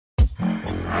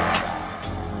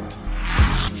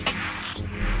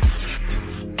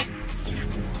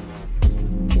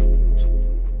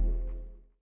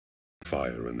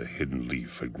fire in the Hidden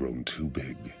Leaf had grown too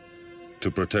big.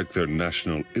 To protect their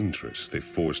national interests, they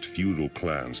forced feudal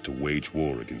clans to wage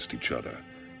war against each other,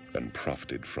 and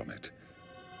profited from it.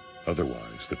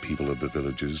 Otherwise, the people of the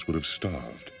villages would have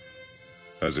starved.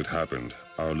 As it happened,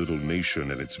 our little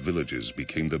nation and its villages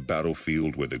became the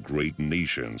battlefield where the great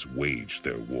nations waged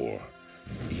their war.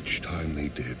 Each time they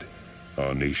did,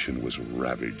 our nation was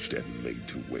ravaged and laid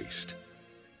to waste.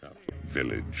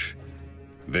 Village.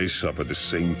 They suffered the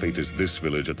same fate as this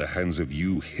village at the hands of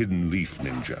you Hidden Leaf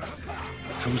Ninja.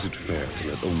 How is it fair to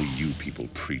let only you people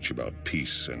preach about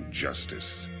peace and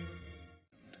justice?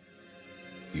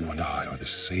 You and I are the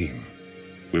same.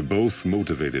 We're both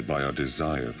motivated by our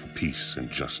desire for peace and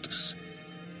justice.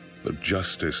 The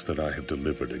justice that I have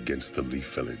delivered against the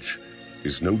Leaf Village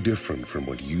is no different from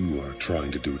what you are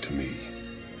trying to do to me.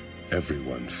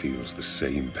 Everyone feels the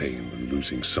same pain when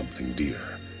losing something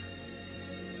dear.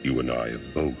 You and I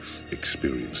have both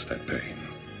experienced that pain.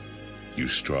 You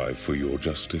strive for your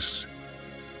justice,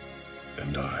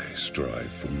 and I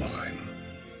strive for mine.